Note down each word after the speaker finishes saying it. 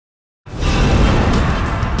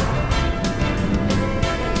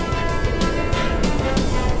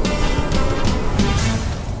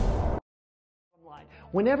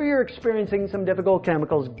Whenever you're experiencing some difficult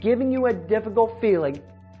chemicals giving you a difficult feeling,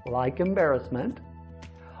 like embarrassment,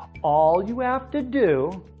 all you have to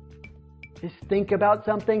do is think about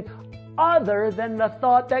something other than the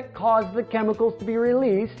thought that caused the chemicals to be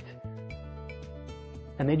released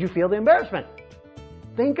and made you feel the embarrassment.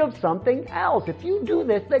 Think of something else. If you do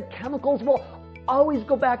this, the chemicals will always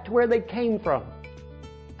go back to where they came from.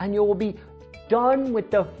 And you will be done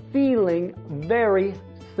with the feeling very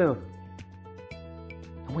soon.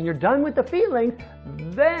 And when you're done with the feelings,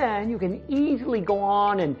 then you can easily go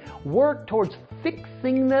on and work towards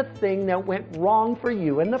fixing the thing that went wrong for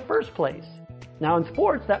you in the first place. Now in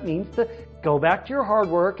sports, that means to go back to your hard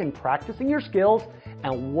work and practicing your skills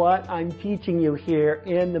and what I'm teaching you here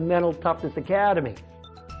in the Mental Toughness Academy.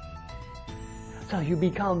 So you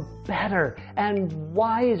become better and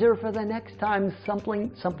wiser for the next time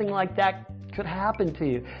something like that could happen to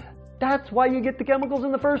you. That's why you get the chemicals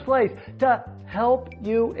in the first place, to help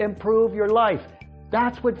you improve your life.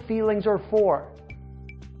 That's what feelings are for.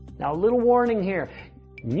 Now, a little warning here.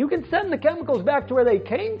 You can send the chemicals back to where they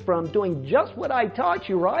came from doing just what I taught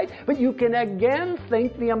you, right? But you can again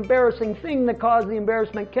think the embarrassing thing that caused the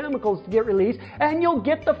embarrassment chemicals to get released, and you'll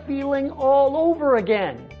get the feeling all over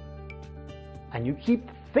again. And you keep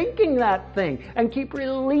thinking that thing and keep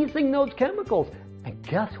releasing those chemicals. And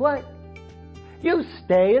guess what? You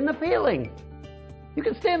stay in the feeling. You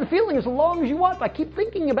can stay in the feeling as long as you want by keep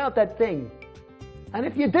thinking about that thing. And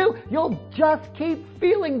if you do, you'll just keep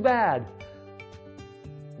feeling bad.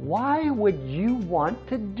 Why would you want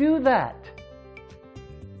to do that?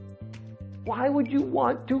 Why would you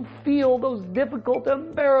want to feel those difficult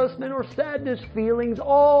embarrassment or sadness feelings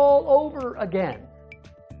all over again?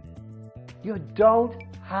 You don't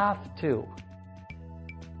have to.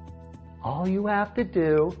 All you have to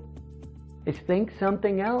do is think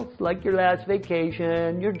something else, like your last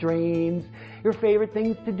vacation, your dreams, your favorite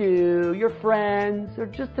things to do, your friends, or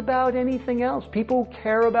just about anything else, people who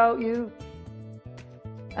care about you.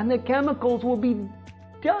 And the chemicals will be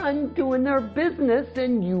done doing their business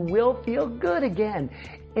and you will feel good again.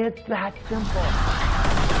 It's that simple.